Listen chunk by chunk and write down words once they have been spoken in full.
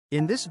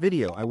In this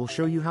video I will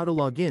show you how to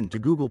log in to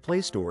Google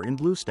Play Store in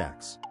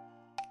Bluestacks.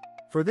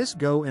 For this,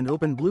 go and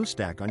open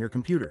Bluestack on your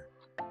computer.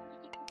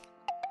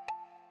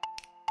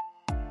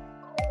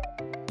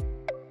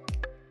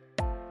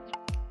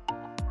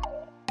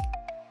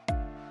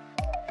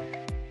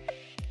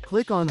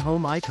 Click on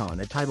Home icon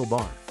at title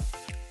bar.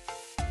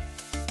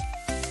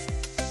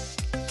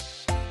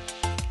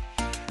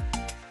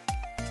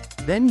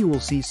 Then you will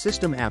see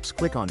System Apps,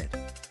 click on it.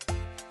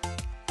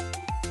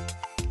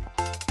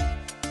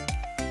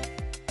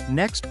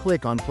 Next,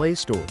 click on Play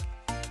Store.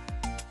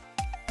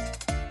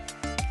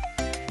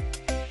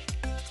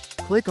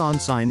 Click on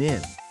Sign In.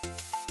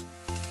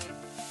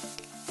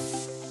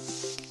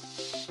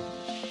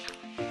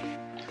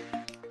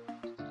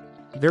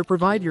 There,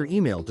 provide your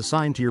email to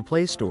sign to your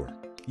Play Store.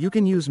 You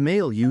can use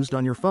mail used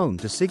on your phone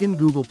to sign in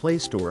Google Play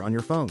Store on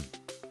your phone.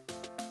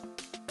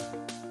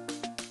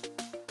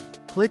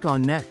 Click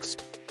on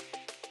Next.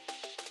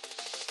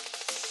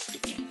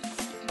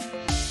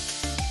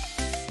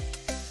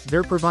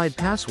 There, provide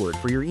password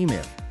for your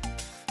email.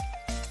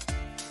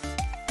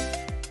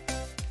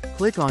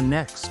 Click on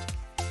Next.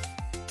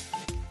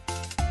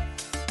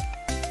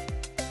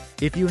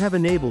 If you have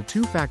enabled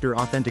two-factor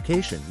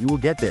authentication, you will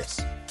get this.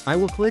 I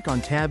will click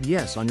on Tab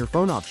Yes on your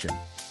phone option.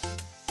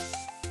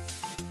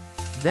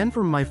 Then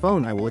from my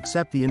phone I will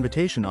accept the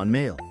invitation on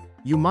mail.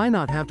 You might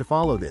not have to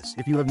follow this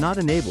if you have not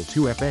enabled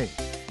 2FA.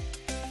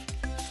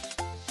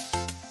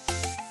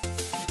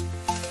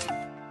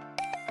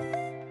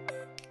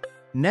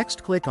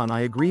 Next, click on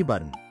I agree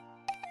button.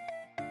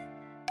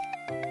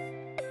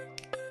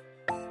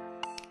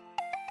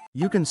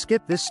 You can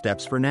skip these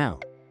steps for now.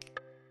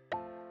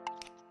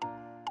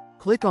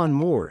 Click on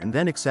More and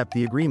then accept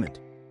the agreement.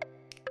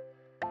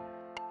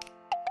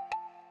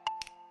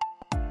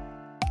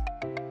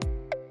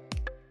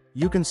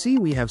 You can see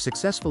we have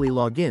successfully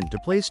logged in to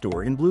Play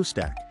Store in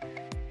Bluestack.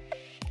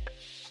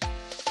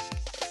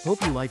 Hope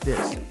you like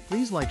this.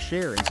 Please like,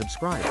 share and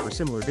subscribe for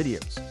similar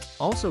videos.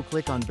 Also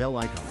click on bell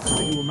icon so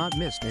that you will not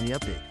miss any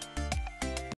update.